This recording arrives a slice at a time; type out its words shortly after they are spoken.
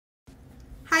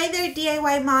Hi there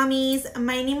DIY mommies,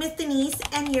 my name is Denise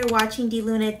and you're watching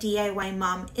DLuna DIY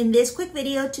Mom. In this quick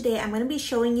video today, I'm going to be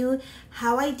showing you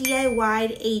how I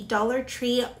DIY'd a Dollar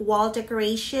Tree wall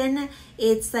decoration.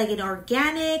 It's like an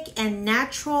organic and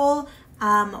natural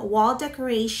wall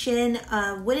decoration,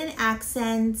 wooden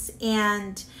accents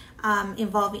and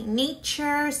involving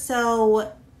nature.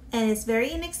 And it's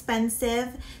very inexpensive.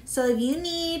 So if you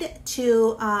need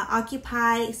to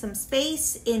occupy some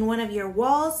space in one of your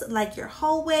walls, like your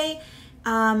hallway,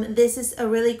 this is a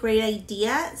really great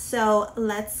idea. So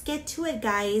let's get to it,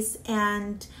 guys.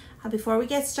 And before we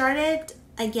get started,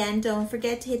 again, don't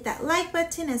forget to hit that like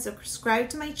button and subscribe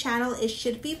to my channel. It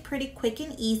should be pretty quick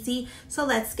and easy. So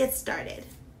let's get started.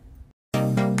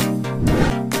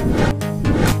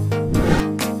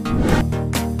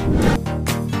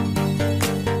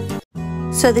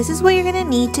 So this is what you're gonna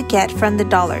need to get from the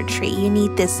Dollar Tree. You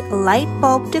need this light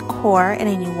bulb decor, and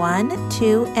I need 1,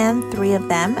 2, and 3 of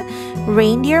them.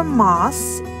 Reindeer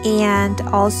moss, and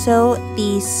also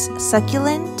these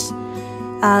succulent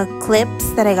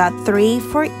clips that I got 3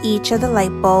 for each of the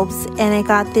light bulbs. And I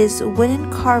got this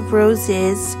wooden carved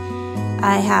roses.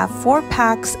 I have 4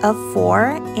 packs of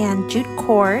 4 and jute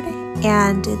cord,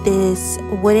 and this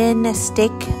wooden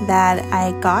stick that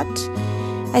I got,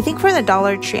 I think for the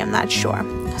Dollar Tree, I'm not sure.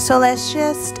 So let's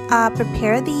just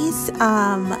prepare these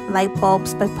light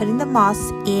bulbs by putting the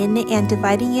moss in and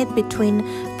dividing it between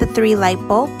the 3 light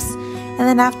bulbs. And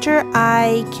then after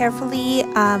I carefully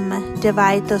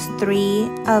divide those 3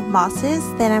 mosses,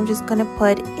 then I'm just going to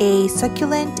put a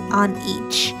succulent on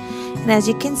each. And as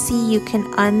you can see, you can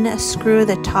unscrew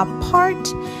the top part.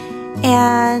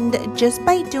 And just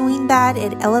by doing that,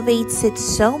 it elevates it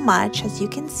so much, as you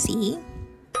can see.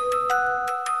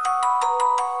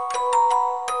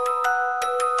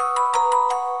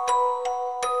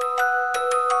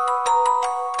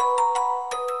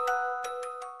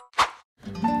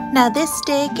 Now this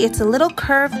stick, it's a little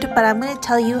curved, but I'm going to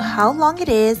tell you how long it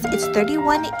is. It's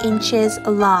 31 inches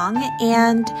long,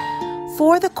 and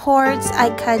for the cords, I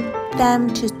cut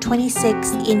them to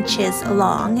 26 inches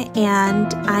long,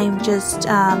 and I'm just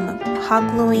hot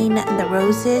gluing the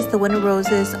roses, the wooden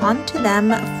roses, onto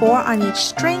them, 4 on each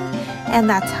string, and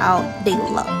that's how they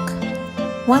look.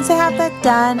 Once I have that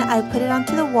done, I put it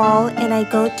onto the wall and I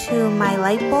go to my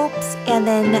light bulbs and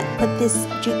then put this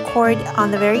jute cord on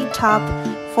the very top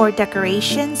for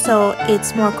decoration, so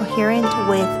it's more coherent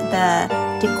with the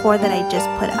decor that I just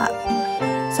put up.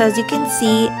 So as you can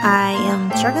see, I am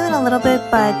struggling a little bit,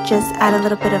 but just add a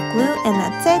little bit of glue and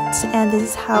that's it. And this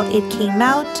is how it came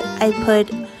out. I put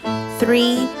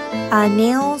 3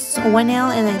 nails, 1 nail,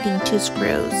 and I think 2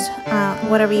 screws,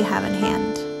 whatever you have in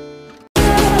hand.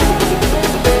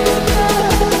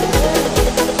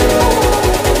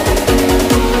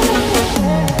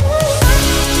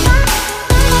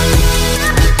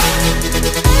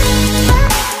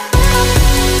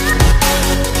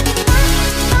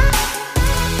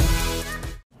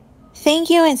 Thank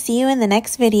you and see you in the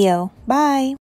next video. Bye!